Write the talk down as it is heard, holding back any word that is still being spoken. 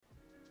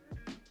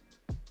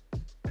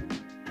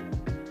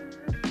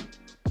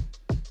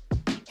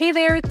Hey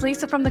there, it's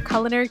Lisa from the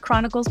Culinary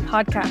Chronicles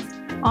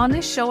podcast. On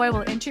this show, I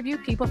will interview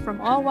people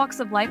from all walks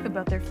of life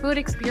about their food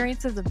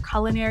experiences and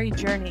culinary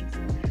journeys.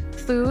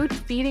 Food,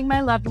 feeding my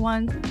loved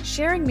ones,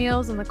 sharing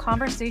meals, and the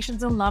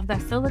conversations and love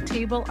that fill the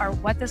table are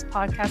what this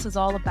podcast is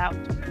all about.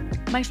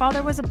 My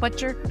father was a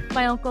butcher,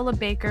 my uncle a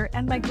baker,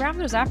 and my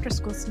grandmother's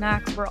after-school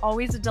snacks were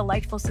always a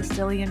delightful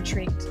Sicilian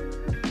treat.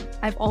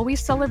 I've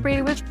always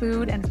celebrated with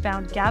food and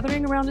found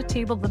gathering around a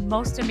table the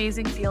most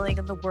amazing feeling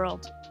in the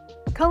world.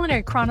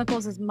 Culinary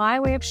Chronicles is my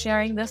way of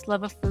sharing this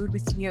love of food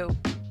with you.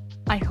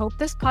 I hope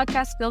this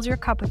podcast fills your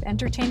cup with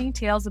entertaining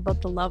tales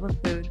about the love of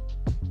food.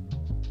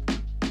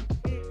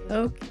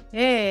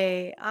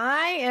 Okay,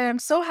 I am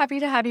so happy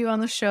to have you on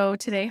the show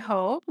today,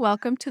 Hope.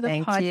 Welcome to the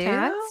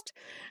podcast.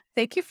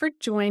 Thank you for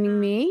joining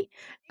me.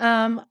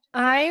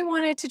 I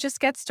wanted to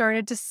just get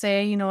started to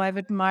say, I've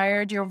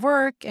admired your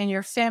work and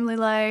your family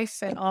life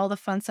and all the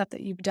fun stuff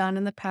that you've done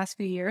in the past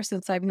few years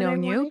since I've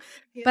known you.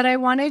 But I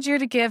wanted you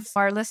to give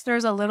our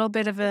listeners a little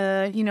bit of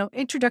a,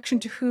 introduction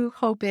to who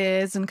Hope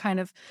is and kind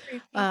of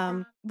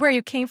where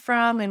you came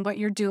from and what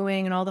you're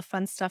doing and all the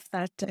fun stuff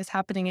that is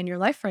happening in your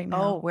life right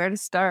now. Oh, where to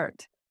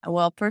start?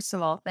 Well, first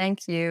of all,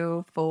 thank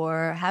you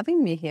for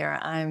having me here.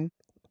 I'm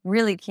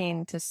really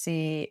keen to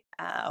see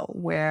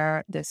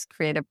where this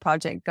creative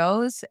project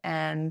goes.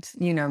 And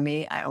you know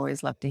me, I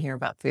always love to hear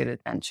about food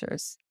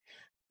adventures.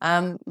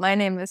 My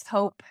name is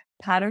Hope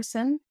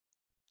Patterson,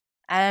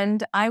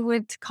 and I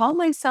would call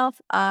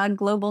myself a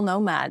global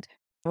nomad,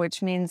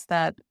 which means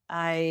that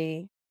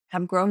I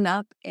have grown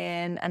up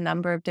in a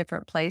number of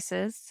different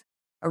places,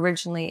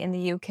 originally in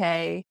the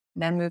UK,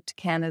 then moved to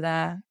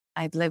Canada.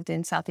 I've lived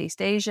in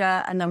Southeast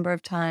Asia a number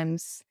of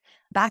times,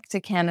 back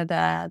to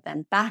Canada,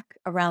 then back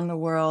around the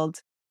world,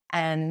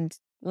 and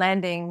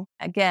landing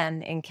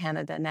again in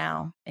Canada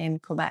now, in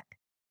Quebec.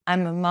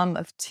 I'm a mom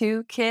of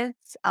 2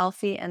 kids,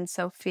 Alfie and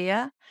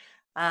Sophia.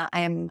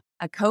 I am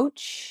a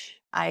coach.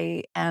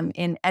 I am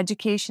in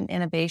education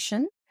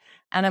innovation,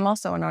 and I'm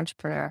also an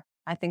entrepreneur.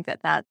 I think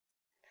that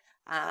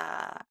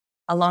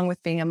along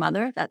with being a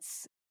mother,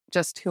 that's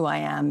just who I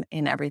am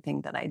in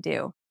everything that I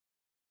do.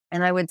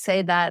 And I would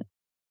say that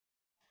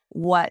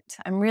what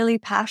I'm really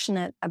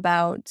passionate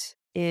about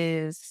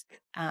is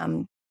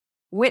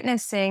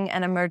witnessing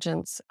an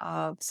emergence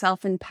of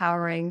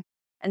self-empowering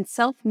and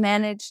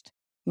self-managed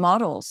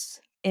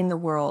models in the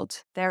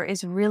world. There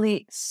is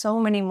really so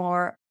many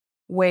more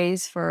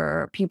ways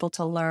for people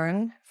to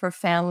learn, for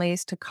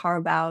families to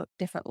carve out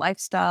different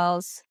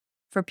lifestyles,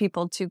 for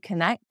people to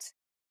connect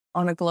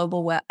on a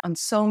global web, on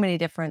so many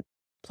different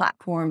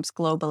platforms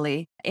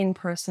globally, in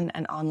person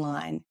and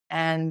online.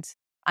 And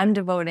I'm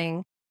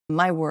devoting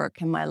my work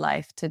and my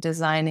life to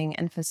designing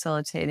and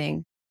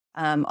facilitating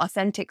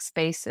authentic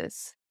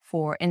spaces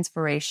for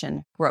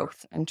inspiration,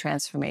 growth, and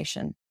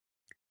transformation.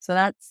 So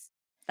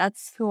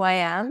that's who I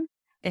am.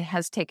 It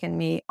has taken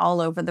me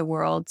all over the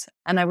world.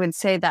 And I would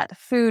say that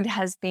food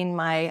has been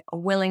my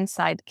willing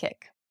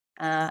sidekick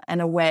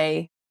and a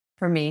way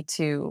for me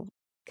to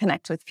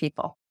connect with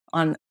people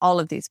on all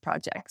of these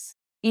projects.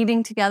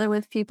 Eating together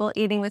with people,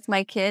 eating with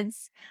my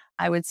kids,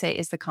 I would say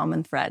is the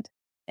common thread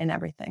in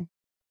everything.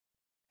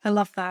 I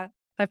love that.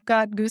 I've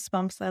got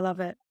goosebumps. I love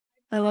it.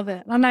 I love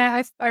it. And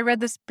I read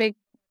this big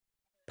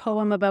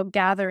poem about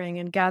gathering,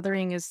 and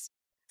gathering is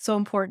so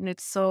important.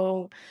 It's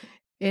so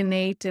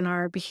innate in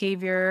our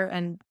behavior,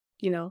 and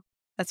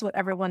that's what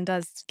everyone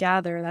does,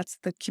 gather. That's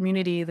the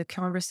community, the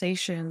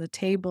conversation, the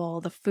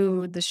table, the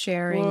food, the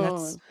sharing.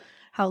 That's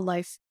how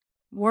life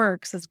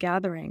works, as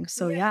gathering.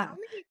 So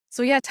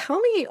tell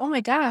me, oh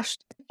my gosh,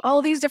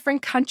 all these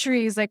different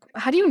countries, like,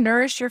 how do you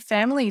nourish your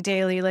family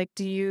daily? Like,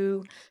 do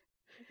you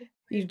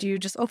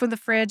just open the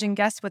fridge and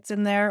guess what's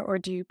in there? Or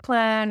do you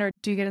plan? Or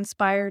do you get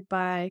inspired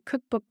by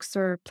cookbooks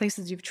or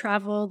places you've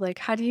traveled? Like,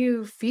 how do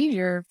you feed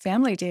your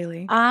family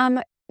daily?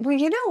 Well,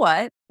 you know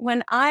what?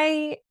 When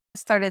I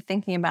started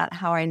thinking about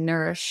how I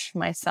nourish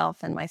myself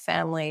and my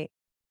family,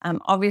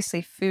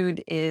 obviously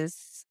food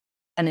is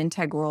an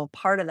integral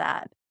part of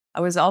that.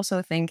 I was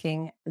also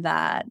thinking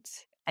that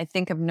I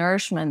think of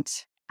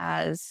nourishment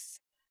as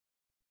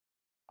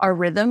our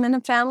rhythm in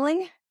a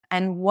family.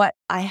 And what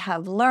I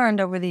have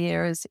learned over the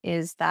years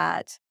is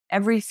that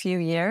every few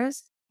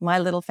years, my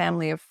little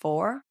family of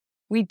 4,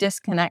 we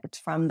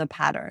disconnect from the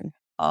pattern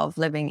of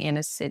living in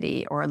a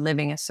city or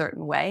living a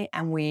certain way,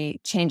 and we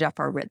change up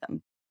our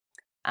rhythm.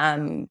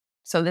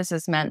 So this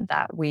has meant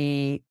that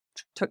we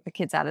took the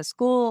kids out of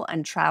school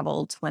and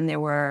traveled when they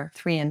were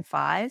 3 and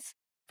 5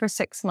 for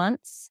 6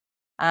 months.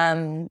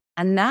 And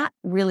that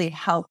really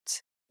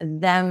helped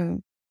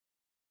them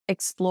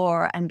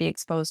explore and be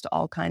exposed to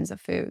all kinds of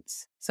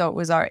foods. So it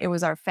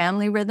was our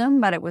family rhythm,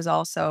 but it was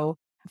also,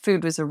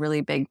 food was a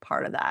really big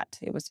part of that.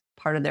 It was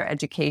part of their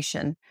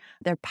education,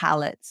 their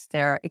palates,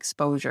 their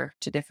exposure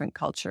to different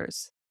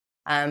cultures.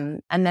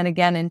 And then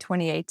again in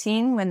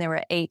 2018, when they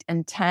were 8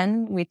 and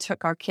 10, we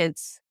took our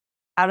kids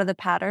out of the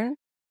pattern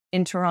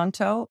in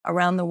Toronto,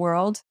 around the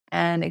world,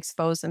 and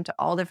exposed them to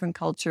all different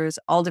cultures,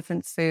 all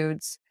different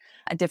foods,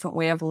 a different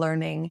way of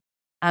learning.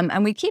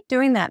 And we keep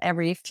doing that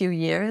every few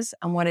years.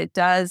 And what it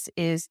does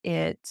is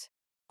it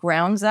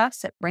grounds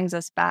us. It brings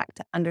us back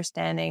to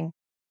understanding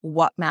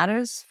what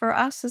matters for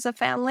us as a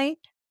family,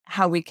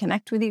 how we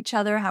connect with each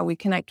other, how we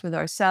connect with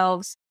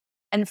ourselves.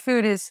 And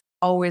food is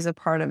always a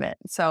part of it.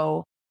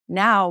 So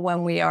now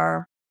when we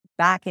are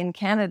back in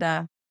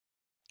Canada,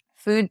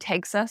 food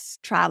takes us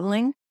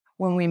traveling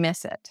when we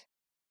miss it.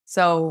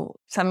 So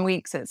some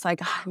weeks it's like,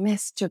 "Oh, I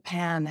miss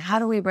Japan. How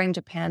do we bring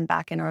Japan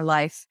back in our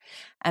life?"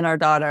 And our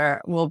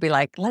daughter will be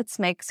like, "Let's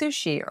make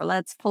sushi, or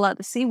let's pull out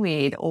the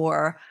seaweed,"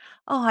 or,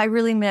 "Oh, I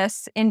really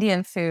miss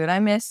Indian food. I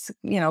miss,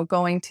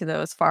 going to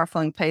those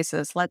far-flung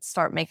places. Let's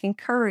start making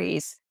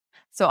curries."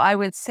 So I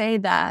would say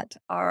that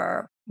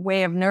our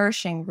way of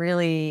nourishing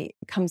really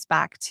comes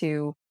back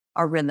to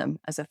our rhythm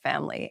as a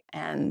family.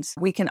 And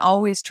we can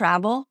always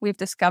travel, we've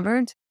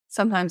discovered.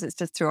 Sometimes it's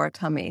just through our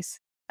tummies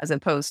as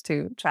opposed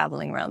to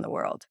traveling around the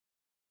world.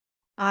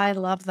 I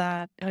love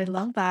that. I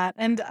love that.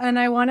 And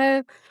I want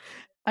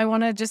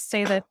to just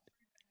say that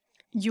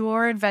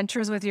your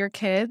adventures with your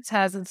kids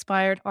has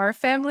inspired our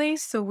family,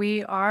 so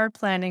we are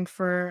planning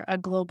for a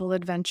global Yeah,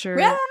 adventure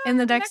in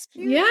the next next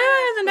few yeah,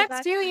 years. in the So next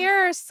that's few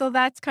years. So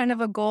that's kind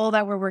of a goal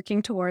that we're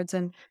working towards,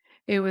 and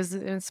it was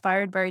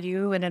inspired by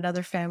you and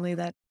another family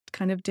that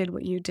kind of did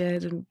what you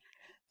did,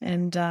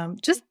 and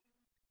just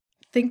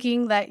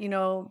thinking that,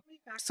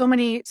 so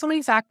many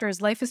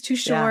factors. Life is too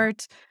yeah.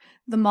 short.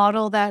 The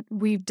model that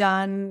we've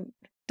done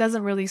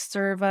doesn't really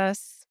serve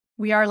us.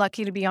 We are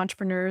lucky to be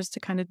entrepreneurs to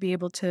kind of be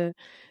able to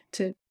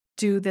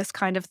do this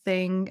kind of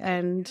thing,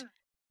 and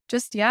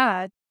just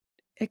yeah,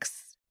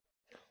 ex-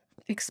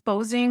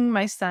 exposing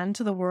my son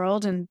to the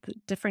world and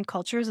different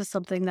cultures is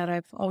something that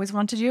I've always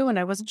wanted to do, and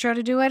I wasn't sure how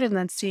to do it, and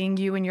then seeing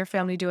you and your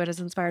family do it has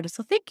inspired us.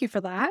 So thank you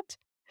for that.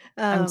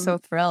 I'm so Um,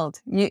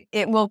 thrilled.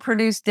 It will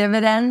produce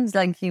dividends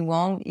like you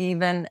won't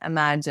even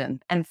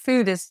imagine. And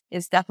food is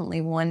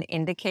definitely one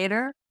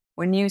indicator.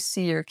 When you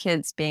see your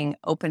kids being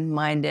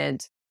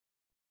open-minded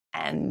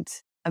and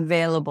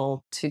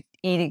available to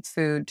eating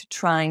food, to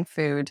trying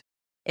food,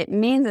 it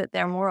means that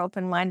they're more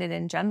open-minded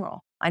in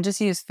general. I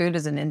just use food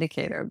as an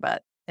indicator,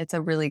 but it's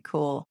a really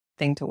cool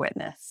thing to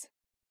witness.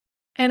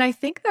 and I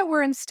think that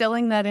we're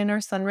instilling that in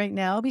our son right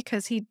now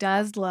because he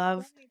does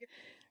love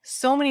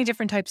so many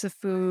different types of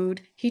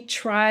food. He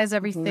tries Mhm.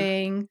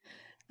 everything.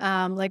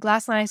 Like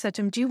last night, I said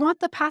to him, "Do you want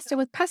the pasta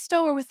with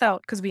pesto or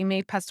without?" Because we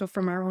made pesto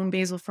from our own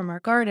basil from our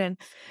garden,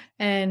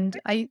 and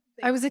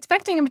I was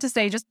expecting him to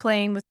say just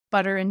plain with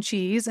butter and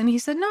cheese, and he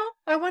said, "No,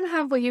 I want to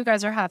have what you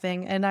guys are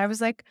having." And I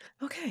was like,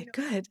 "Okay,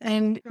 good."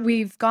 And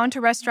we've gone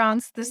to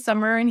restaurants this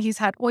summer, and he's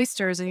had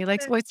oysters, and he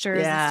likes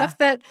oysters and Yeah. stuff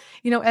that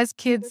as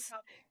kids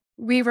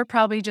we were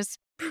probably just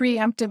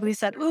preemptively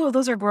said, "Ooh,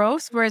 those are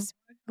gross," whereas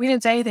we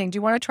didn't say anything. "Do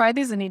you wanna try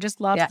these?" And he just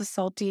loves Yeah. the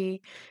salty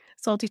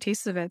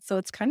taste of it. So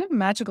it's kind of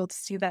magical to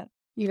see that,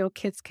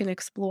 kids can Oh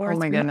explore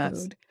my through goodness.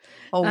 food.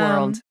 Whole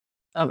world Um,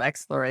 of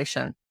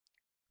exploration.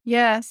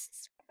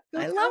 yes.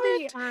 I love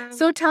it.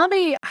 So tell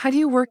me, how do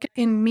you work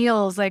in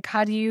meals? Like,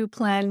 how do you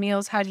plan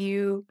meals? How do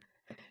you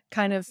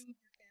kind of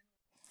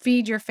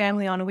feed your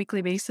family on a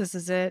weekly basis?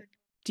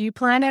 Do you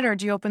plan it or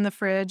do you open the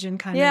fridge and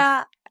kind of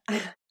Yeah.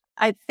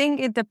 I think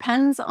it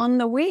depends on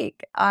the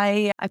week.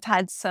 I've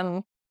had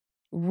some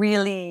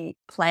really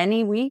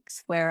planny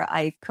weeks where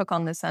I cook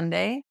on the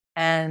Sunday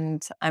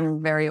and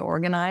I'm very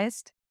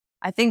organized.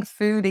 I think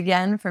food,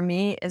 again, for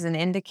me, is an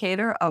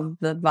indicator of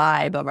the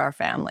vibe of our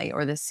family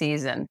or the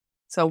season.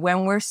 So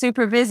when we're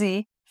super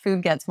busy,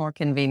 food gets more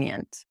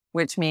convenient,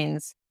 which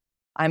means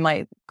I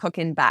might cook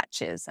in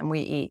batches and we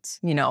eat,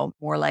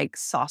 more like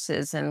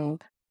sauces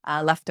and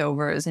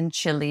leftovers and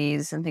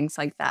chilies and things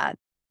like that.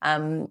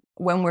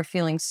 When we're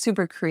feeling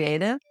super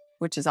creative,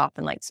 which is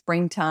often like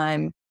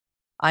springtime,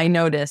 I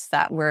notice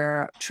that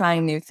we're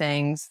trying new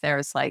things.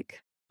 There's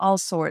like all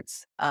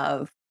sorts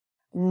of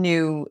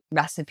new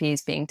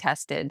recipes being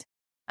tested.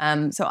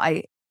 So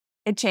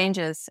it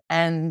changes.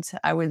 And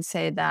I would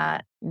say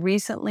that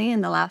recently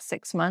in the last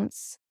 6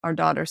 months, our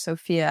daughter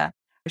Sophia,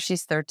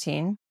 she's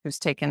 13, who's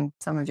taken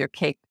some of your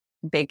cake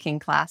baking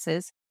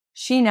classes.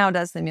 She now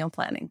does the meal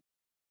planning,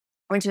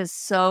 which is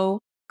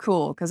so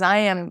cool because I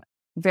am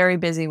very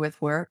busy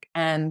with work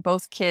and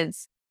both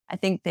kids, I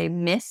think they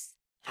miss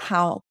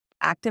how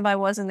active I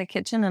was in the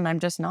kitchen and I'm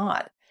just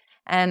not.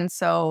 And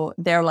so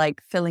they're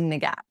like filling the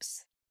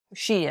gaps.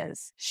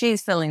 She's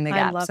filling the I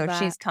gaps. love So that.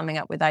 she's coming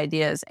up with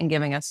ideas and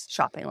giving us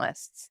shopping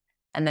lists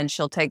and then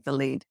she'll take the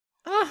lead.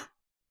 Ah,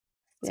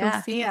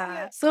 Yeah.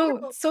 Sophia.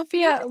 So,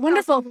 Sophia,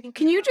 wonderful.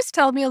 Can you just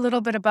tell me a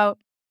little bit about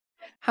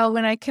how,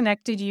 when I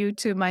connected you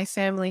to my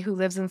family who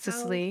lives in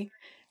Sicily,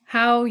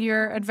 how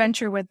your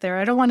adventure went there?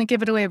 I don't want to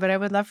give it away, but I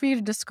would love for you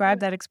to describe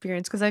that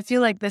experience because I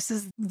feel like this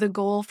is the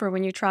goal for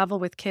when you travel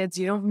with kids.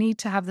 You don't need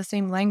to have the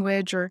same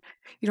language or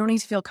you don't need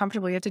to feel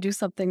comfortable. You have to do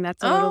something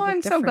that's a little Oh, bit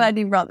I'm so different. glad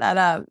you brought that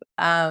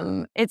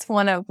up. It's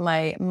one of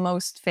my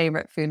most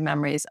favorite food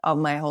memories of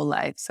my whole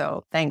life.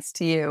 So thanks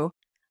to you,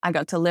 I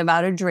got to live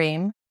out a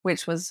dream,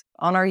 which was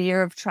on our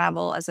year of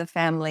travel as a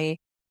family.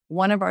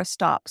 One of our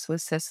stops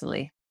was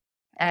Sicily.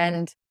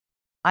 And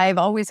I've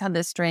always had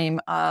this dream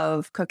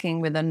of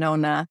cooking with a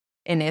nonna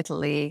in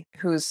Italy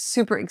who's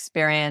super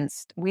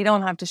experienced. We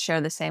don't have to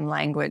share the same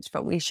language,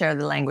 but we share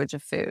the language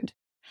of food.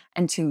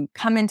 And to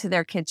come into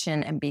their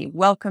kitchen and be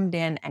welcomed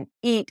in and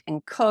eat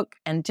and cook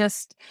and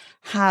just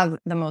have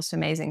the most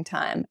amazing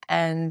time.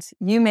 And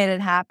you made it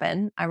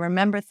happen. I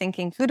remember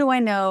thinking, who do I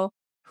know?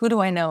 Who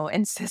do I know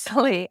in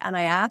Sicily? And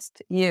I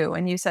asked you,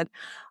 and you said,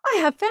 I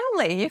have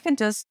family. You can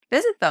just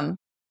visit them.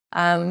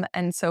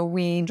 And so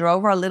we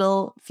drove our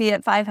little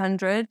Fiat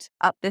 500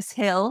 up this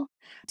hill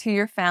to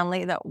your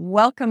family that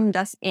welcomed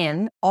us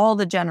in, all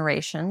the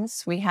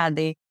generations. We had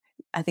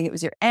I think it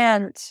was your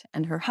aunt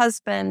and her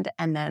husband,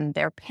 and then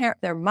their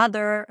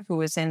mother, who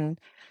was a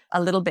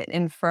little bit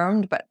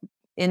infirmed, but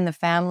in the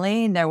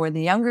family. There were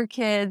the younger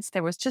kids.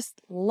 There was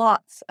just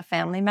lots of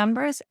family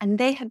members, and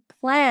they had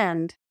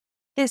planned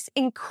this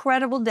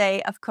incredible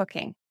day of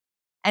cooking.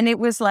 And it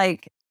was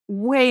like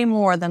way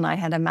more than I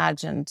had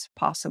imagined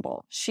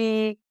possible.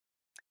 She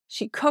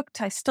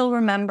cooked, I still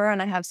remember,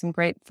 and I have some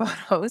great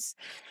photos.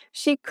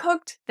 She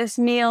cooked this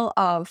meal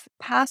of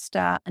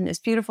pasta and this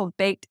beautiful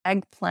baked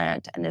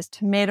eggplant and this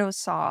tomato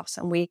sauce,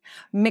 and we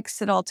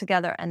mixed it all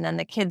together. And then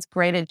the kids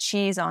grated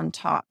cheese on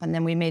top, and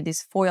then we made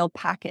these foil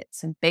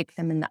packets and baked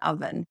them in the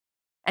oven.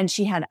 And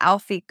she had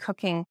Alfie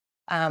cooking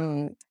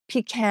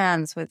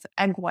pecans with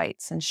egg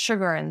whites and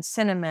sugar and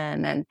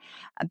cinnamon, and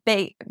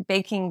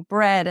baking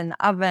bread in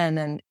the oven.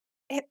 And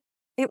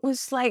it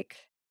was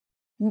like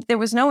there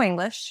was no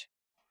English,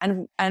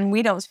 and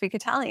we don't speak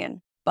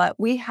Italian, but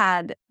we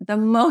had the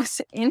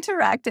most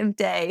interactive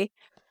day.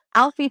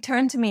 Alfie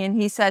turned to me and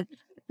he said,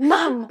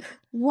 Mom,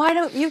 why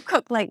don't you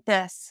cook like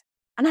this?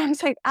 And I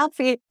was like,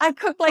 Alfie, I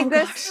cook like Oh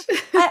this.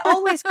 gosh. I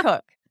always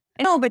cook.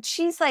 I know, but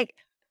she's like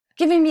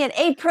giving me an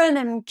apron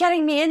and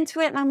getting me into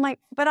it. And I'm like,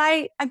 but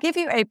I give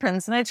you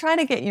aprons and I try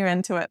to get you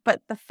into it.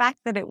 But the fact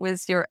that it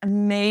was your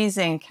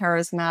amazing,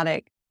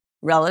 charismatic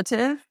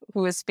relative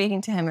who was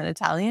speaking to him in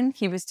Italian,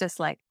 he was just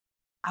like,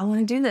 I want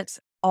to do this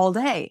all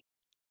day.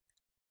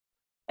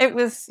 It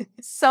was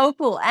so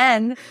cool.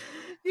 And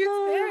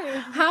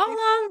How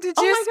long did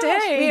oh you my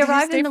gosh, stay? we Did you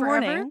arrived stay in the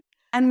forever? morning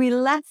and we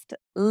left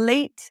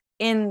late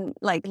in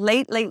like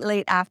late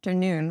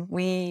afternoon.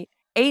 We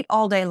ate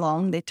all day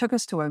long. They took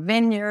us to a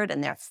vineyard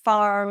and their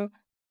farm.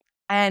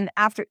 And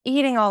after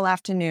eating all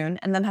afternoon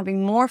and then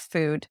having more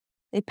food,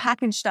 they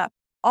packaged up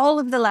all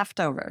of the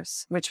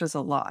leftovers, which was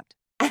a lot,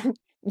 and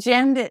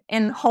jammed it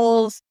in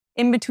holes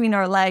in between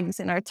our legs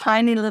in our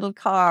tiny little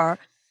car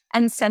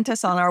and sent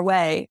us on our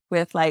way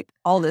with like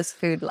all this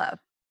food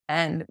left.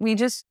 And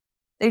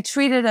they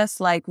treated us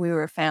like we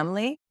were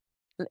family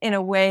in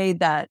a way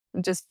that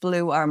just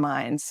blew our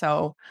minds.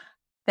 So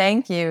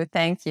thank you.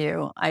 Thank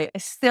you. I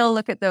still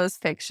look at those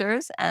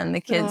pictures and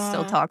the kids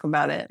still Aw, talk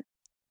about it.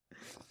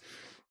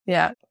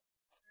 Yeah.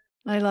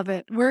 I love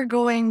it. We're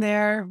going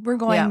there. We're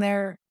going Yeah.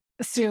 there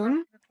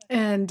soon.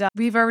 And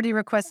we've already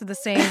requested the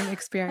same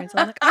experience.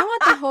 I'm like, I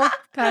want the Hope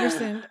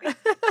Patterson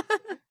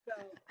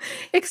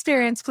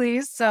experience,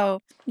 please.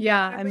 So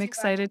yeah, I'm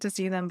excited to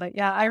see them. But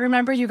yeah, I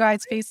remember you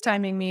guys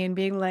FaceTiming me and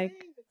being like,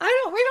 we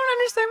don't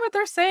understand what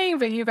they're saying,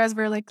 but you guys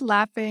were like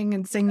laughing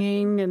and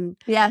singing. And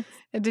Yes.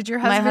 did your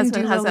My husband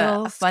husband do a has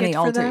little a funny skit for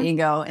alter them?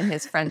 ego in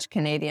his French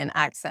Canadian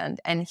accent.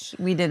 And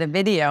we did a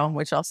video,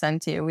 which I'll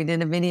send to you. We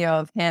did a video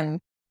of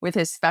him with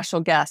his special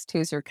guest,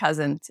 who's your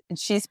cousin. And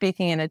she's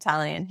speaking in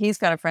Italian. He's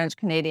got a French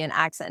Canadian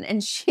accent.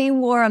 And she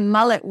wore a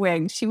mullet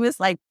wig. She was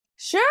like,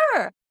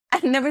 sure.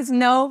 And there was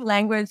no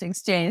language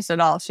exchanged at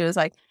all. She was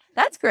like,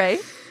 that's great.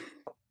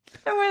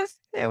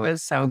 It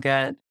was so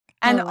good.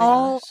 And Oh my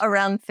all gosh.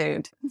 around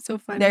food. So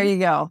There funny. you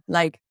go.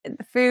 Like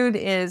food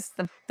is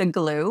the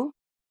glue.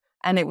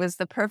 And it was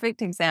the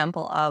perfect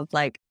example of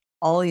like,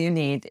 all you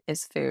need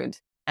is food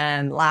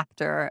and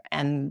laughter,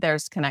 and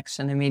there's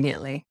connection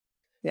immediately.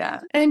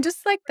 Yeah. And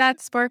just like that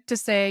spark to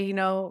say,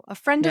 a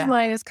friend of Yeah.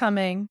 mine is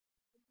coming.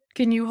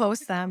 Can you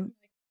host them?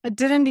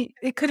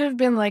 It could have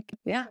been like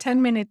Yeah.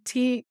 10-minute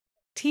tea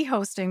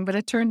hosting, but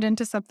it turned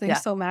into something Yeah.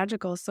 so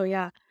magical. So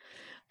yeah,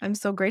 I'm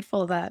so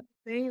grateful that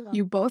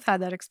you both had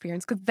that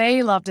experience because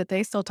they loved it.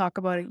 They still talk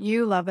about it.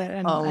 You love it,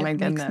 and Oh my it makes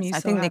goodness. me I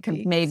so think they could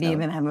happy. maybe So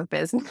even have a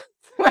business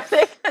where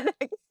they can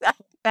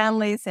accept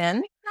families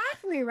in.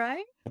 exactly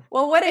right.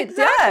 Well, what it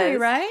Exactly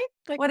does, right.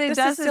 Like what it the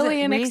does is it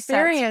Sicilian resets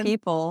experience.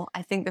 people.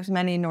 I think there's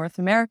many North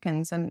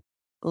Americans, and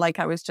like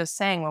I was just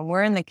saying, when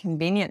we're in the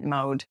convenient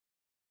mode,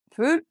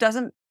 food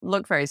doesn't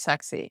look very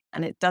sexy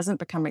and it doesn't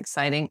become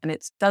exciting and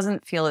it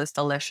doesn't feel as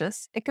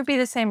delicious. It could be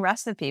the same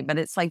recipe, but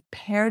it's like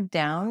pared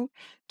down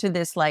to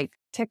this like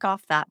tick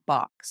off that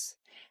box.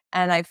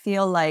 And I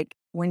feel like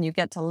when you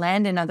get to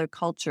land in other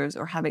cultures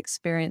or have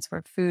experience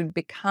where food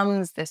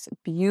becomes this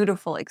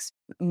beautiful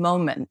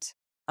moment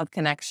of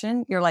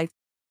connection, you're like,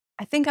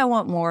 I think I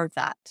want more of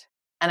that.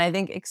 And I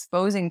think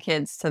exposing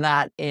kids to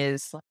that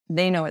is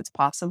they know it's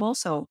possible.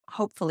 So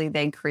hopefully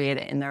they create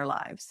it in their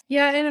lives.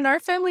 Yeah, and in our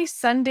family,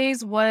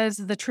 Sundays was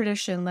the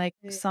tradition. Like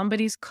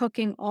somebody's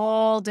cooking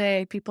all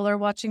day. People are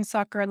watching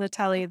soccer on the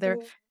telly. They're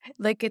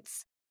like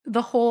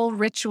the whole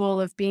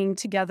ritual of being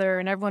together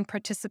and everyone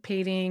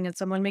participating and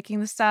someone making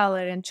the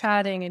salad and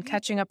chatting and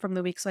catching up from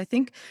the week. So I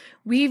think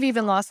we've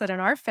even lost that in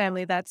our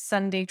family, that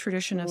Sunday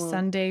tradition of Mm.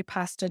 Sunday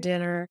pasta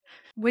dinner,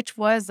 which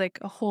was like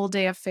a whole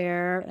day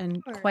affair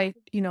and quite,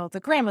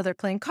 the grandmother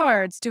playing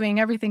cards, doing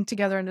everything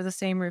together under the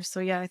same roof.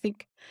 So yeah, I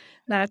think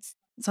that's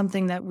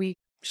something that we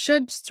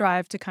should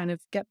strive to kind of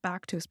get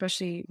back to,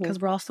 especially Mhm. because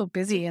we're all so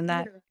busy and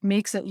that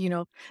makes it,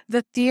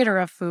 the theater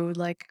of food,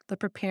 like the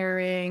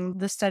preparing,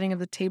 the setting of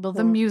the table,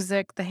 the Mhm.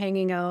 music, the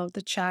hanging out,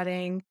 the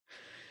chatting.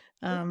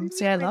 So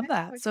yeah, I love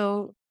that.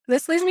 So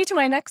this leads me to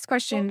my next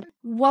question.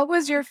 What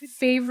was your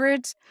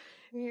favorite?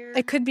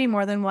 It could be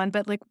more than one,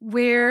 but like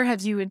where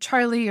have you and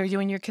Charlie or you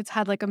and your kids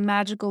had like a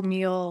magical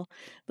meal?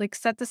 Like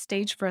set the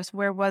stage for us.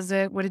 Where was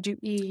it? What did you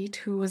eat?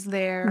 Who was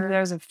there?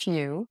 There's a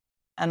few,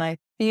 and I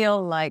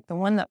feel like the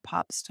one that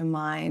pops to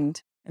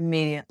mind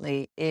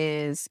immediately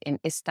is in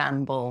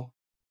Istanbul.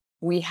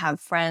 We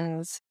have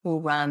friends who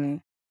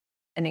run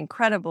an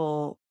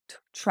incredible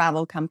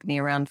travel company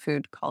around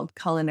food called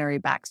Culinary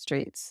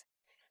Backstreets.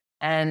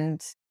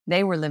 And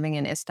they were living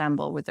in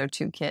Istanbul with their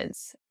two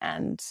kids.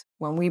 And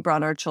when we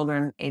brought our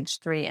children,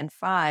 aged 3 and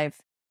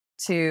 5,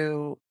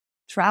 to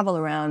travel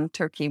around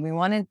Turkey, we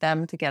wanted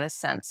them to get a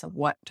sense of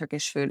what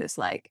Turkish food is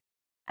like.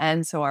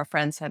 And so our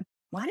friend said,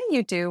 "Why don't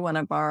you do one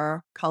of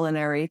our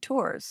culinary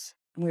tours?"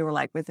 And we were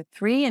like, "With a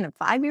 3 and a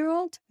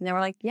 5-year-old?" And they were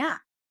like, "Yeah,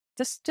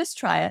 just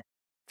try it.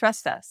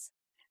 Trust us."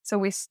 So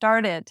we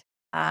started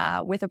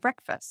with a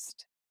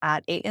breakfast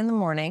at 8 in the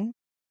morning,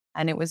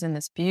 and it was in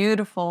this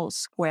beautiful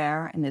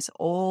square in this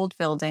old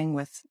building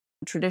with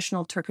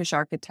traditional Turkish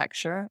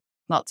architecture,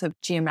 lots of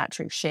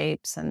geometric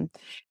shapes. And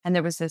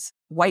there was this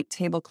white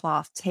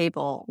tablecloth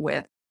table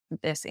with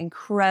this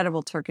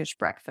incredible Turkish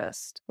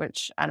breakfast,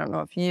 which I don't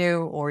know if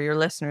you or your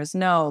listeners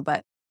know,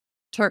 but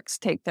Turks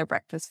take their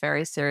breakfast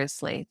very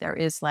seriously. There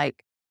is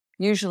like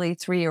usually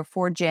 3 or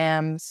 4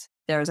 jams.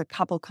 There's a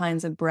couple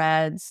kinds of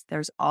breads.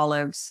 There's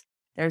olives.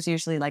 There's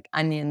usually like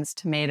onions,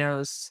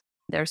 tomatoes.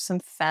 There's some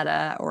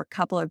feta or a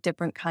couple of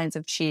different kinds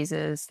of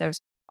cheeses. There's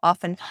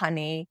often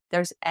honey.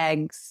 There's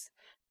eggs.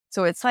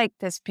 So it's like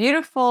this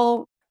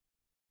beautiful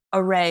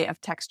array of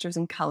textures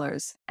and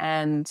colors.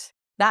 And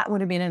that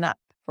would have been enough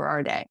for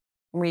our day.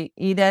 We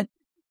eat it,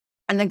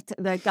 and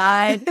the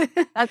guide,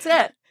 that's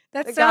it.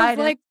 That The sounds guide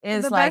is like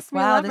is the like, best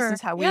meal "Wow, this ever.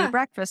 is how we eat Yeah.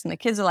 breakfast." And the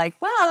kids are like,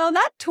 "Well,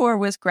 that tour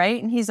was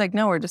great." And he's like,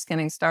 "No, we're just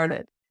getting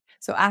started."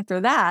 So after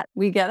that,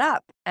 we get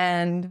up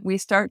and we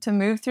start to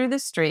move through the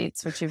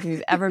streets, which if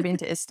you've ever been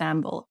to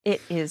Istanbul,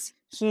 it is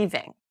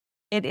heaving.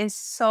 It is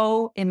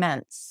so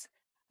immense,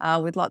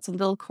 with lots of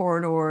little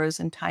corridors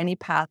and tiny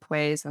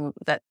pathways and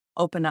that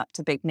open up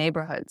to big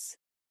neighborhoods.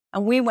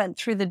 And we went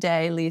through the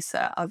day,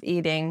 Lisa, of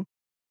eating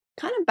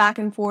kind of back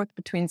and forth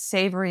between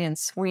savory and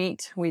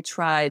sweet. We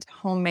tried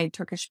homemade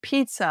Turkish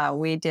pizza.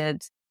 We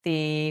did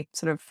the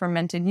sort of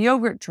fermented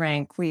yogurt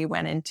drink. We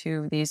went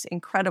into these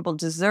incredible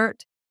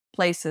dessert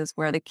places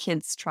where the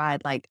kids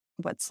tried like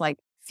what's like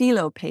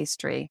phyllo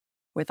pastry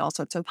with all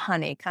sorts of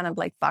honey, kind of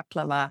like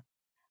baklava,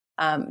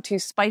 to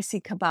spicy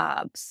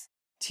kebabs,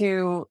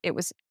 to it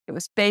was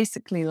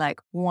basically like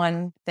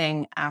one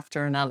thing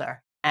after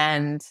another.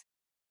 And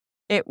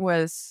it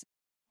was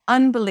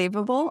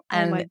unbelievable.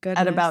 Oh my And at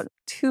goodness. about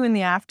 2 in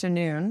the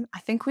afternoon, I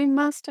think we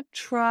must have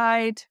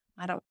tried,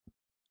 I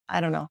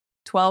don't know,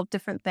 12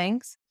 different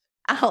things.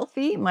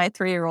 Alfie, my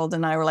 3-year-old,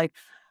 and I were like,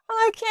 "Oh,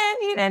 I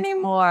can't eat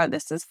anymore.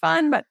 This is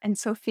fun." And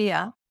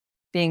Sophia,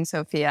 being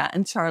Sophia,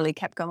 and Charlie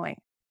kept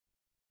going.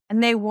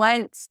 And they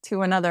went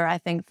to another, I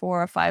think,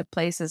 4 or 5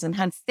 places and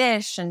had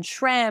fish and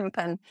shrimp.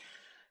 And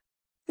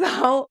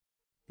so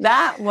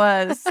that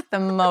was the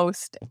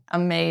most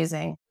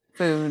amazing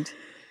food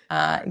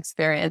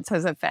experience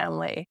as a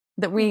family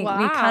that we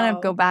kind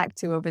of go Wow. back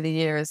to over the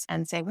years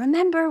and say,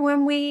 "Remember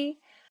when we,"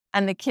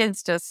 and the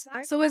kids just,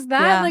 So is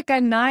that yeah, like a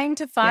 9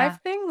 to 5 yeah.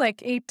 thing?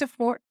 Like 8 to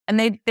 4? And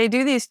they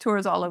do these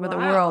tours all over the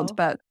world, Wow.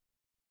 but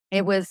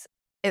it was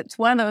it's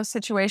one of those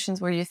situations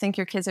where you think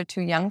your kids are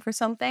too young for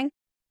something,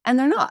 and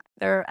they're not.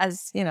 They're,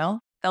 as you know,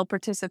 they'll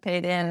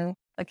participate in,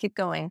 they'll keep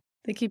going.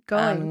 They keep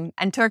going.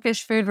 And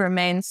Turkish food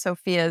remains I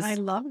Sophia's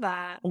love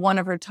that. one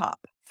of her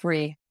top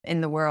 3 in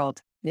the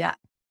world. Yeah.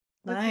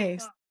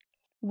 Nice.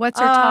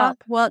 What's your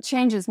top? Well, it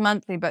changes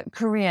monthly, but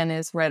Korean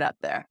is right up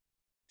there.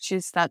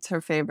 That's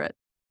her favorite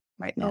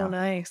right Oh, now.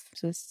 nice.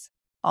 Just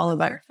all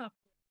about.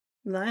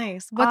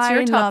 Nice. What's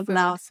your I top love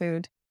Lao food?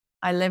 food.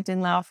 I lived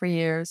in Laos for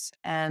years,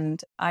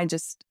 and I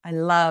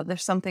love,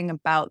 there's something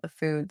about the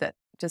food that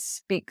just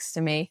speaks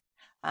to me.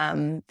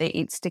 They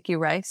eat sticky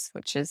rice,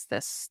 which is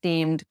this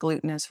steamed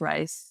glutinous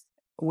rice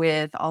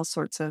with all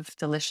sorts of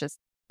delicious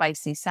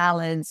spicy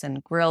salads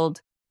and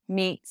grilled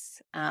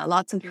meats,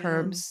 lots of Yum.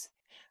 herbs.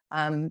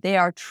 They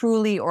are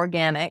truly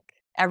organic.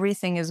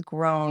 Everything is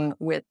grown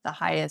with the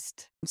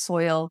highest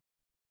soil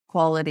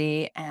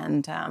quality,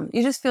 and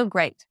you just feel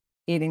great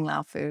eating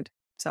Lao food.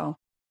 So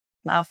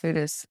Lao food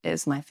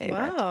is my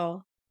favorite.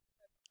 Wow.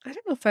 I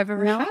don't know if I've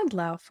ever No, had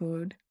Lao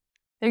food.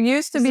 there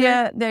used to Is be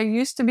there a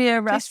places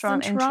in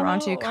restaurant in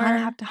Toronto. Toronto You kind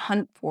of or? have to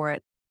hunt for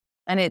it.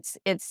 And it's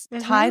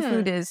Thai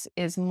food Mhm.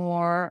 is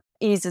more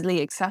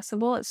easily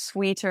accessible. It's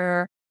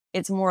sweeter.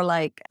 It's more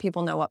like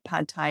people know what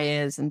pad Thai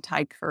is and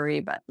Thai curry,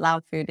 but Lao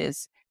food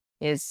is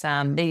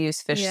they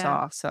use fish Yeah.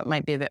 sauce, so it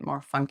might be a bit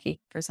more funky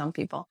for some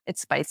people.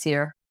 It's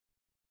spicier.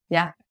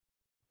 Yeah.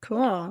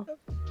 Cool.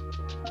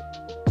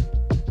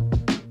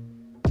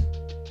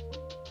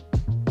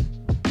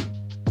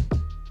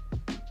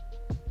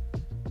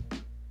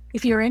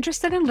 If you're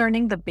interested in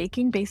learning the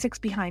baking basics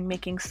behind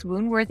making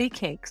swoon-worthy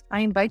cakes, I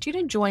invite you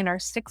to join our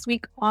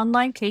 6-week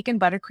online cake and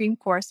buttercream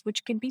course,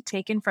 which can be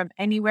taken from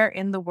anywhere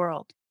in the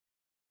world.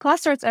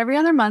 Class starts every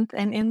other month,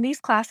 and in these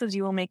classes,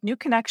 you will make new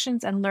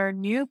connections and learn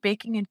new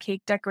baking and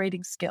cake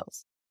decorating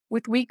skills.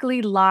 With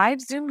weekly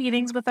live Zoom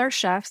meetings with our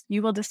chefs,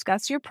 you will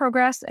discuss your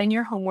progress and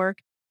your homework,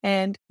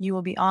 and you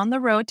will be on the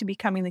road to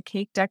becoming the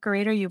cake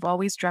decorator you've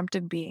always dreamt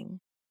of being.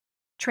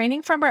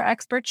 Training from our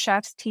expert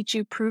chefs teach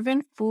you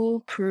proven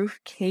foolproof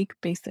cake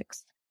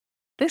basics.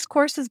 This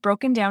course is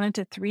broken down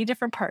into 3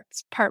 different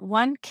parts. Part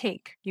 1,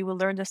 cake. You will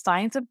learn the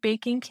science of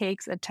baking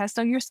cakes and test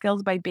out your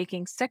skills by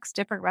baking 6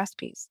 different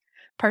recipes.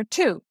 Part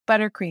 2,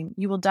 buttercream.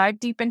 You will dive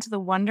deep into the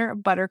wonder of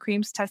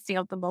buttercreams, testing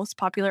out the most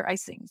popular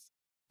icings.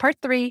 Part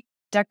 3,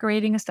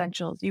 decorating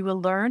essentials. You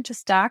will learn to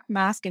stack,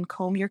 mask, and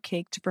comb your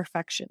cake to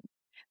perfection.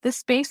 This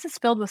space is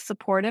filled with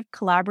supportive,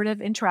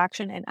 collaborative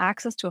interaction and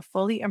access to a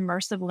fully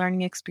immersive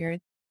learning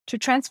experience to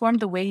transform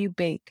the way you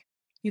bake.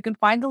 You can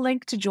find the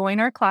link to join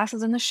our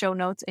classes in the show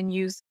notes and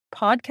use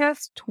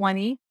podcast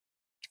 20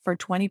 for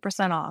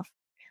 20% off.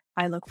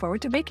 I look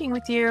forward to baking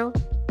with you.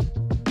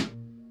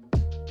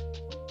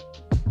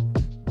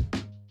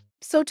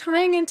 So,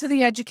 tying into the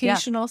Yeah.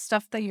 educational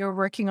stuff that you're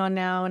working on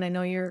now, and I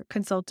know you're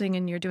consulting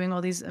and you're doing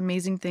all these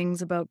amazing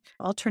things about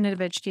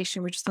alternative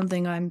education, which is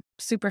something I'm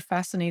super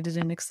fascinated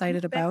and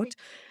excited about.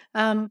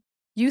 Um,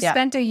 you Yeah.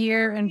 spent a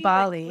year in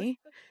Bali.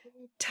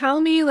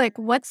 Tell me, like,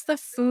 what's the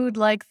food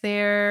like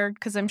there?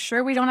 Because I'm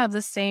sure we don't have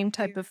the same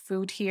type of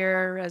food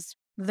here as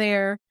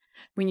there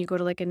when you go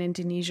to like an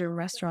Indonesian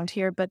restaurant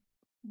here. But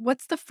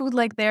what's the food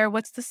like there?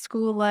 What's the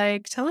school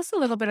like? Tell us a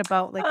little bit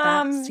about like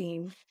that Um,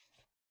 scene.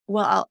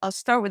 well, I'll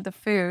start with the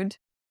food.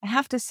 I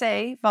have to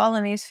say,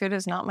 Balinese food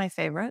is not my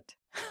favorite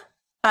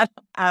at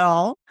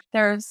all.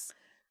 There's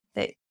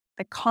the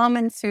the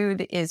common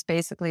food is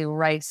basically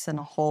rice and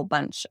a whole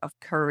bunch of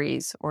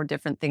curries or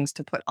different things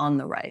to put on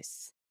the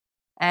rice.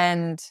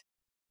 And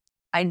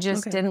I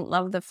just Okay. didn't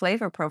love the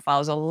flavor profile. It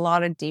was a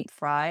lot of deep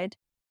fried.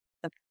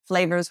 The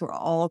flavors were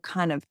all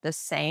kind of the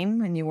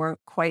same, and you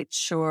weren't quite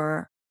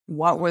sure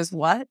what was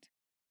what.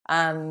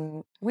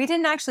 We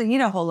didn't actually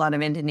eat a whole lot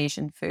of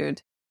Indonesian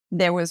food.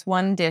 There was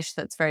one dish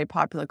that's very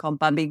popular called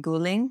babi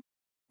guling,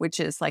 which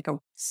is like a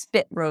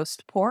spit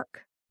roast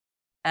pork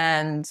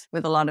and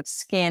with a lot of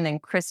skin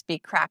and crispy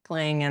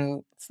crackling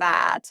and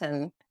fat.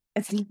 And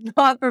it's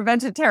not for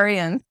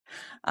vegetarians.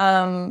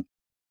 Um,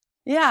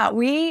 yeah,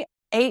 we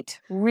ate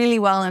really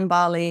well in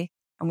Bali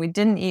and we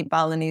didn't eat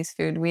Balinese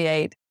food. We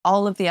ate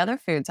all of the other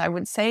foods. I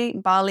would say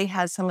Bali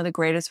has some of the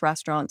greatest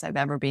restaurants I've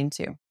ever been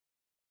to.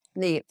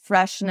 The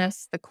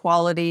freshness, the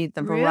quality,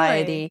 the Really?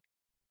 variety,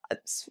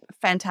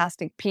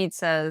 fantastic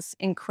pizzas,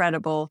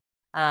 incredible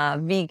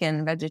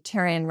vegan,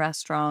 vegetarian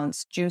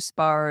restaurants, juice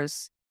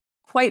bars,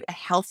 quite a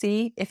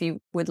healthy, if you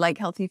would like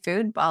healthy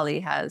food, Bali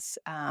has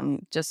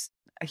just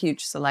a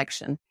huge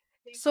selection.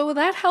 So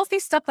that healthy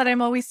stuff that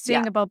I'm always Yeah.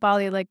 seeing about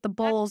Bali, like the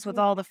bowls with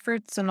all the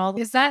fruits and all,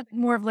 is that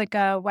more of like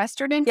a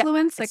Western Yeah.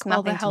 influence? Like It's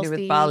all the nothing to do with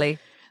healthy, Bali.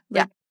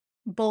 Yeah. like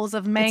bowls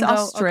of It's mango? Okay,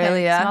 it's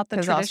Australia not the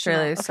because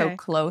Australia traditional. is so Okay,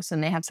 close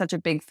and they have such a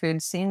big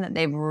food scene that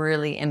they've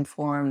really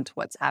informed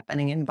what's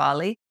happening in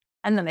Bali.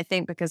 And then I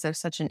think because there's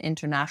such an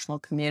international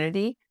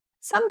community,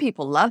 some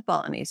people love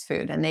Balinese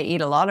food and they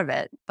eat a lot of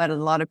it, but a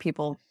lot of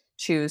people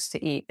choose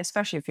to eat,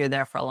 especially if you're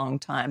there for a long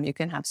time. You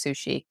can have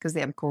sushi because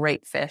they have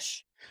great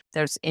fish.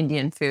 There's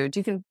Indian food.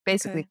 You can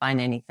basically okay. find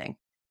anything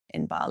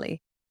in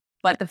Bali.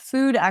 But the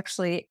food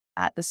actually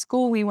at the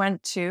school we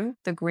went to,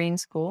 the Green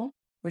School,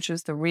 which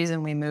was the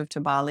reason we moved to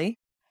Bali,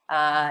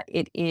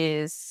 it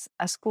is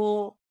a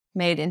school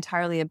made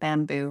entirely of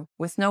bamboo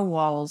with no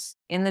walls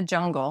in the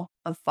jungle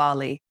of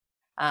Bali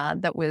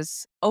that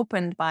was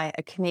opened by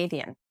a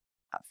Canadian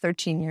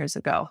 13 years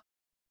ago.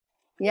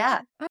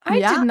 Yeah. I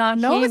did Yeah. not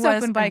know it He was was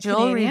opened a by a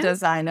jewelry Canadian,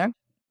 designer.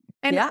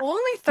 and Yeah.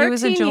 only He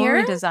was a 13 jewelry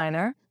years?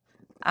 designer.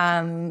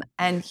 And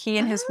he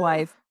and his Ah,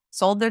 wife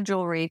sold their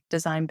jewelry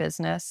design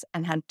business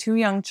and had 2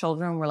 young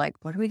children. We're like,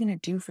 what are we going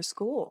to do for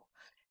school?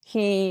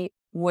 He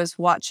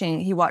watched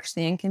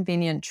The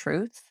Inconvenient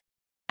Truth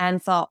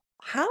and thought,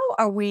 how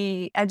are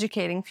we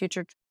educating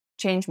future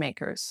change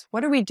makers?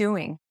 What are we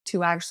doing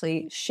to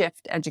actually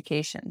shift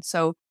education?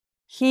 So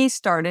he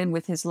started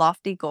with his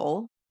lofty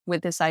goal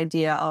with this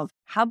idea of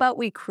how about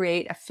we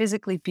create a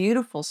physically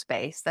beautiful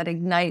space that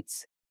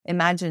ignites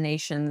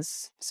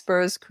imaginations,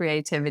 spurs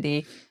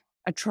creativity,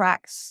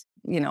 attracts,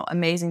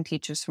 amazing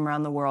teachers from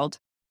around the world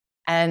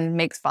and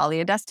makes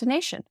Bali a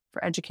destination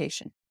for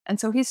education. And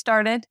so he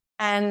started,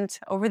 and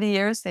over the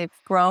years, they've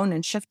grown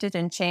and shifted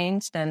and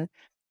changed. And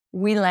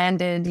we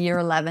landed year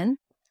 11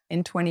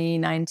 in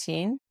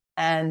 2019.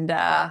 And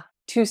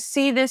to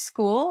see this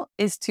school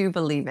is to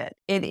believe it.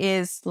 It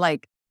is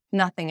like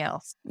nothing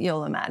else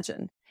you'll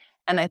imagine.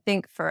 And I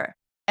think for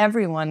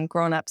everyone,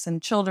 grown-ups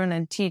and children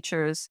and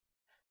teachers,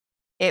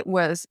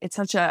 it's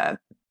such a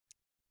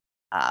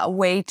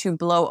way to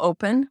blow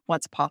open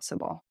what's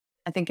possible.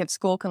 I think if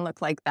school can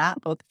look like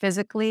that, both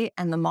physically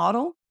and the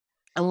model.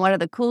 And one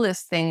of the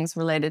coolest things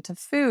related to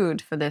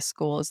food for this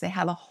school is they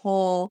have a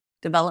whole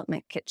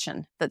development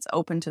kitchen that's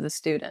open to the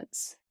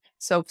students.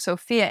 So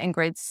Sophia in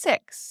grade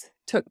 6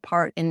 took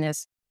part in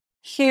this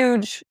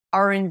huge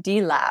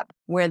R&D lab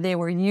where they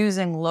were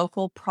using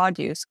local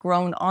produce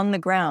grown on the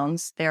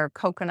grounds, their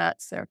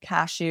coconuts, their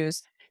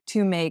cashews,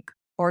 to make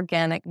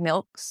organic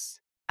milks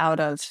out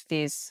of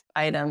these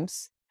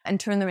items and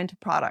turn them into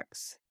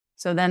products.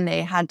 So then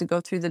they had to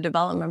go through the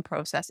development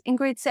process in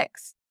grade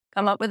 6,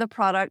 come up with a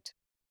product,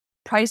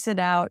 price it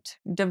out,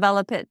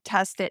 develop it,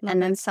 test it,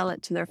 and then sell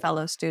it to their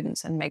fellow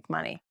students and make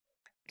money.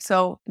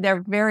 So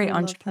they're very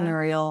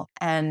entrepreneurial,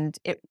 and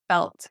it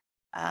felt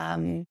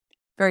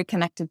very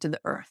connected to the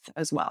earth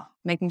as well,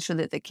 making sure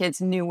that the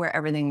kids knew where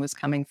everything was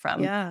coming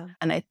from. Yeah.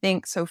 And I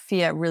think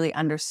Sophia really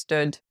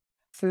understood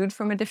food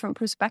from a different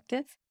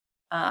perspective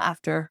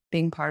after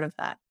being part of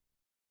that.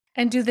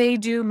 And do they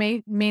do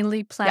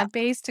mainly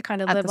plant-based to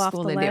kind of At live the off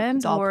school the they do. land,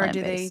 It's all or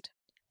do they? plant-based.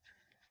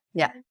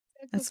 Yeah.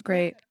 That's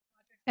great.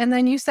 And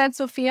then you said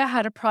Sophia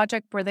had a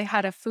project where they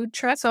had a food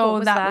truck. What So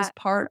was that was that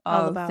part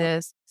all of about?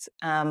 this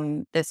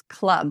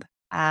club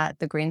at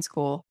the Green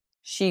School.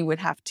 She would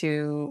have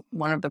to,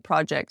 one of the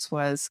projects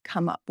was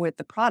come up with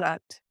the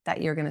product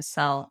that you're going to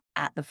sell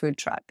at the food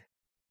truck.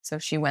 So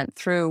she went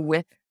through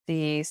with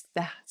the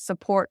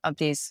support of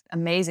these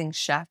amazing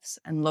chefs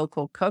and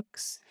local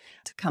cooks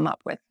to come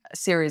up with a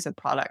series of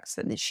products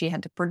that she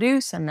had to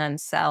produce and then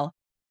sell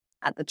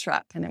at the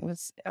truck. And it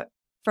was,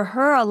 for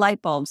her, a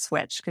light bulb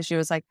switch, because she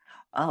was like,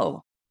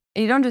 oh,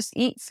 you don't just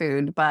eat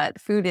food,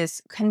 but food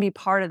can be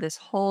part of this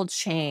whole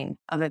chain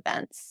of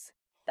events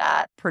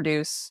that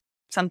produce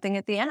something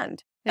at the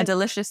end, a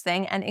delicious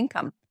thing and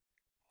income.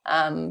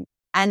 And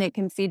it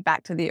can feed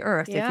back to the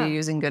earth if you're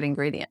using good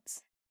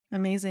ingredients.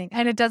 Amazing.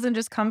 And it doesn't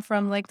just come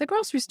from like the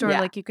grocery store.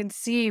 Yeah. Like you can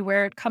see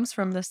where it comes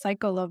from, the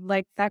cycle of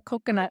like that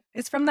coconut.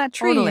 It's from that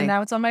tree Totally. and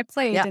now it's on my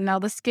plate Yeah. and now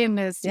the skin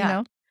is,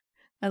 Yeah.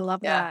 I love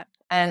Yeah. that.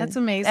 And That's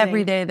amazing.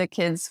 every day the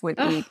kids would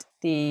Ugh. eat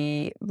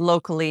the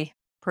locally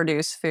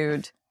produced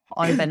food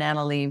on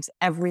banana leaves.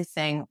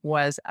 Everything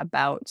was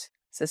about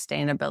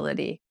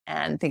sustainability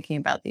and thinking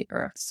about the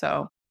earth.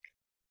 So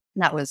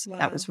that was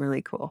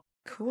really cool.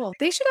 Cool.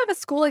 They should have a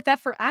school like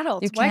that for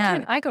adults. Why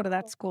can't I go to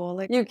that school?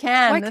 Like, You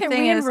can. why The can't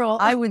thing we is, enroll?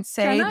 I would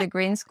say Can I? the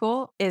Green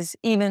School is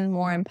even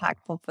more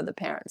impactful for the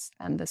parents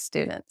and the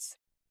students.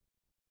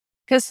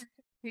 Because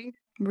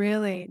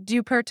Really? Do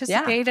you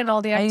participate in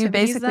all the you activities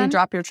basically then?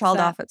 drop your child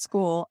off at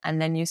school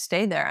and then you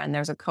stay there, and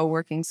there's a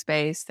co-working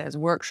space, there's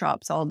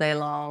workshops all day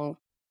long.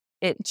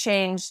 It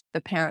changed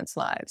the parents'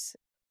 lives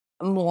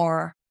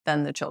more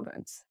than the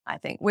children's, I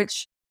think,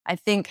 which I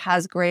think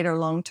has greater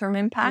long-term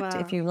impact.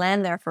 If you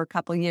land there for a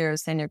couple of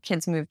years, then your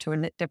kids move to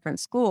a different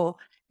school,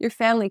 your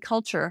family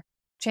culture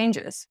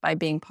changes by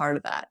being part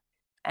of that.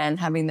 And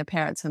having the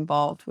parents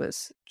involved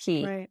was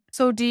key. Right.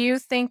 So do you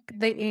think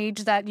the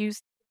age that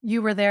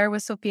you were there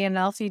with Sophia and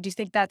Elsie, do you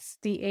think that's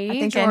the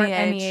age think or any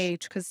any age.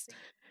 age? Because,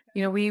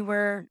 we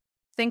were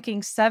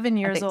thinking 7 I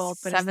years think old,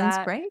 but is seven's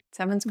that, great.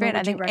 Seven's what great. I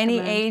would you think any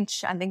recommend?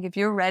 age, I think if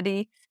you're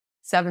ready,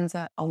 seven's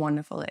a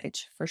wonderful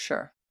age for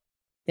sure.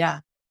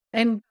 Yeah.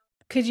 And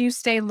could you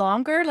stay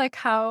longer? Like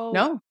how,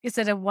 No. is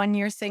it a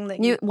 1-year thing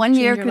that you 1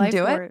 year change your could life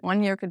do or it.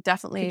 1 year could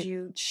definitely could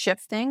you?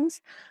 shift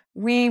things.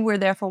 We were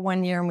there for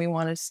 1 year and we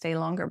wanted to stay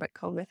longer, but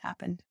COVID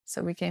happened.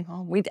 So we came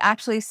home. We'd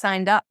actually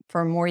signed up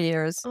for more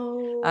years.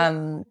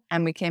 Oh.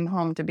 And we came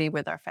home to be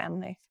with our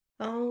family.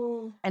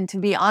 Oh. And to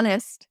be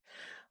honest,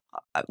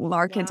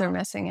 our kids are Wow.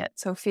 missing it.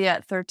 Sophia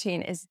at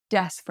 13 is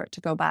desperate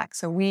to go back.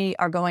 So we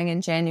are going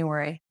in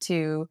January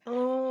to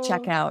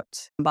check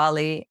out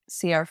Bali,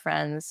 see our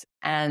friends.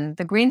 And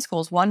the Green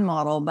School's one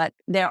model, but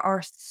there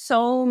are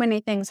so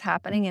many things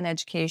happening in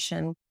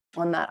education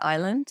on that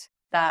island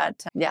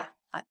that,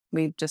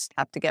 we just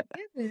have to get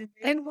back.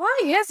 And why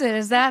is it?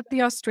 Is that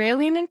the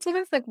Australian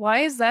influence? Like, why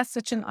is that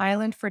such an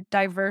island for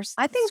diverse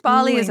I think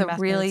Bali is a schooling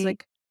methods? really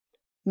Like,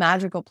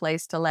 magical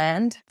place to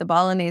land. The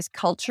Balinese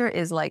culture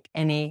is like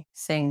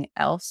anything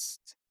else,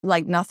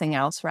 like nothing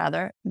else,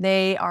 rather.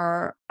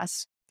 They're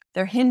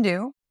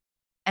Hindu,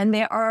 and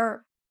they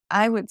are,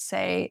 I would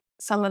say,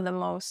 some of the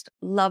most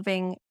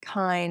loving,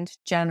 kind,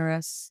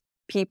 generous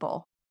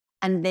people.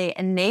 And they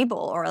enable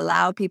or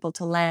allow people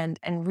to land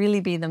and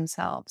really be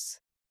themselves.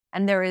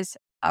 And there is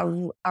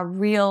a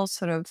real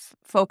sort of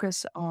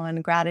focus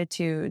on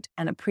gratitude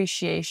and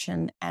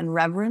appreciation and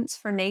reverence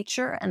for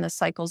nature and the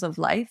cycles of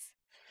life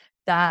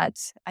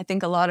that I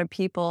think a lot of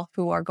people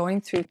who are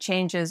going through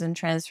changes and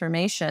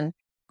transformation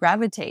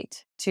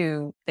gravitate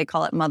to. They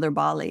call it Mother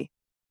Bali.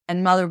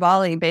 And Mother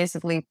Bali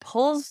basically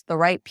pulls the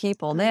right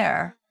people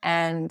there,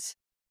 and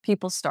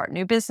people start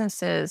new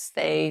businesses.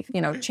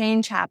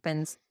 Change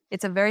happens.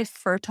 It's a very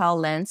fertile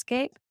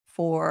landscape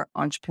for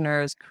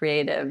entrepreneurs,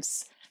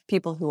 creatives,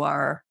 people who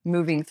are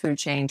moving through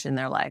change in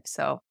their life.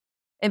 So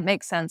it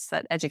makes sense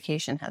that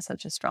education has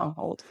such a strong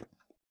hold.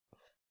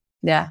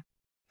 Yeah.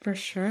 For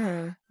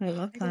sure. I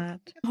love that.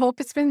 Hope,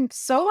 it's been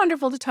so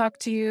wonderful to talk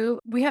to you.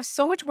 We have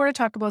so much more to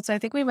talk about, so I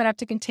think we might have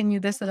to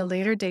continue this at a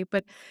later date.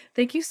 But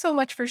thank you so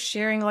much for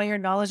sharing all your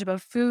knowledge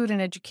about food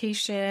and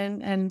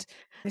education. And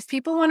if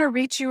people want to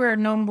reach you or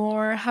know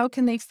more, how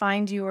can they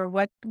find you, or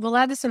what? We'll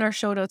add this in our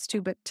show notes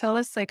too, but tell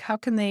us, like, how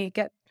can they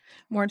get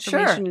more Sure.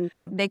 information?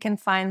 They can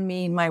find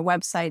me. My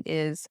website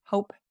is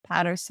Hope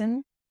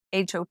Patterson,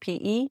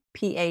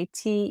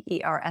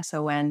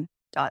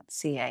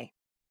 HOPEPATERSON.ca.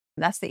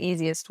 That's the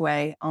easiest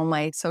way. On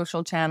my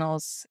social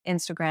channels,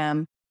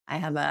 Instagram, I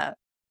have a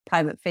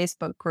private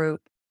Facebook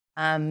group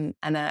and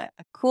a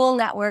cool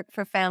network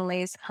for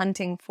families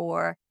hunting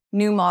for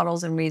new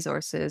models and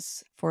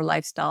resources for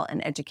lifestyle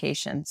and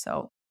education.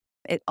 So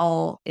it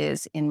all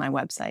is in my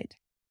website.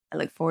 I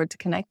look forward to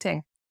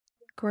connecting.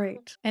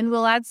 Great. And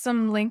we'll add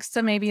some links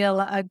to maybe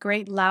a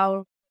great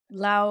Lao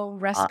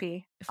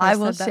recipe. If I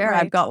will said that share.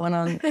 right. I've got one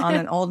on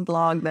an old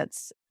blog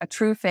that's a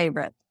true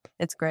favorite.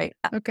 It's great.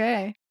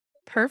 Okay.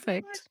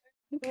 Perfect.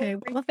 Okay.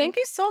 Well, thank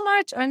you so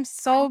much. I'm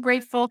so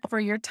grateful for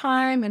your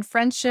time and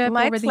friendship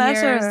My over the years.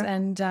 pleasure.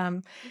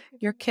 And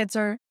your kids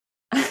are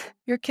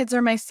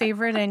my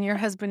favorite, and your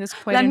husband is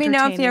quite Let me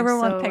entertaining. know if you ever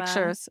want So,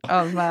 pictures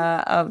of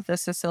the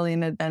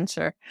Sicilian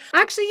adventure.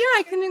 actually, yeah,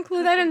 I can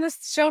include that in the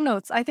show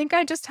notes. I think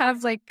I just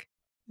have like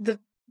the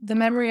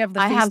memory of the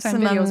I have FaceTime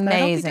some videos, but I don't think I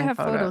amazing have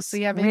photos. So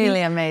yeah, maybe.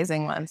 really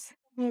amazing ones.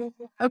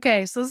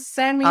 Okay, so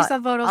send me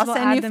some photos. I'll We'll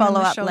send add you them in the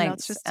follow-up show notes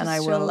links, just to and I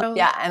show. will.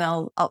 Yeah, and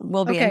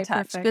we'll be Okay, in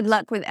touch. perfect. Good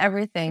luck with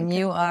everything. Okay.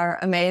 You are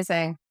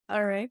amazing.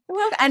 All right.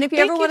 Well, and if you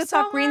Thank ever you want to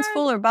so talk Green much.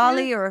 School or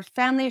Bali or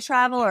family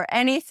travel or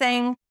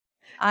anything,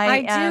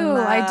 I do.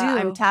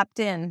 I'm tapped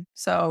in.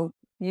 So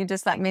you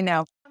just let me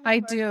know. I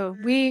do.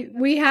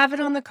 We have it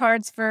on the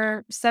cards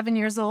for 7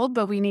 years old,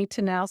 but we need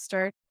to now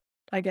start,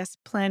 I guess,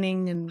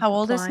 planning and How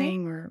old is he?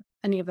 applying or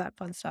any of that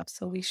fun stuff.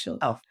 So we should.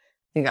 Oh,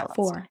 you got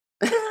lots. 4.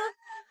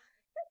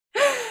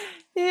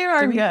 You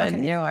are we? good.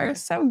 Okay. You are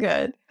so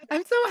good.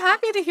 I'm so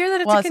happy to hear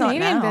that it's Well, a it's not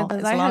Canadian now. business.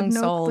 It's I had long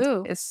no sold.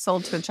 clue. It's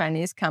sold to a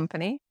Chinese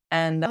company,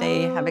 and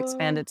they have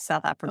expanded to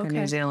South Africa, New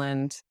Okay.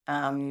 Zealand,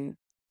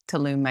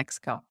 Tulum,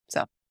 Mexico.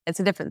 So it's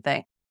a different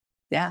thing.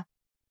 Yeah.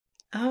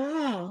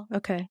 Oh,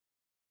 okay.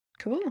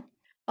 Cool.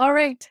 All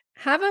right.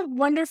 Have a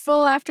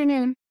wonderful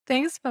afternoon.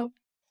 Thanks, Pope.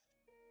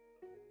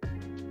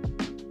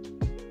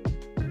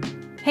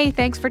 Hey,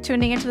 thanks for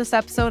tuning into this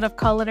episode of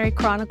Culinary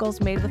Chronicles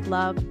Made with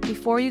Love.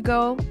 Before you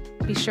go,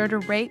 be sure to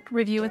rate,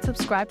 review, and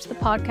subscribe to the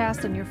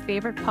podcast on your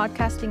favorite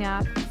podcasting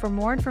app. For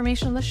more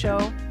information on the show,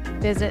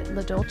 visit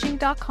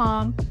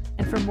ladolce.com.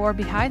 And for more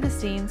behind the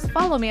scenes,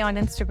 follow me on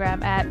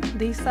Instagram at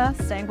Lisa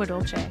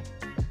Sanguadolce.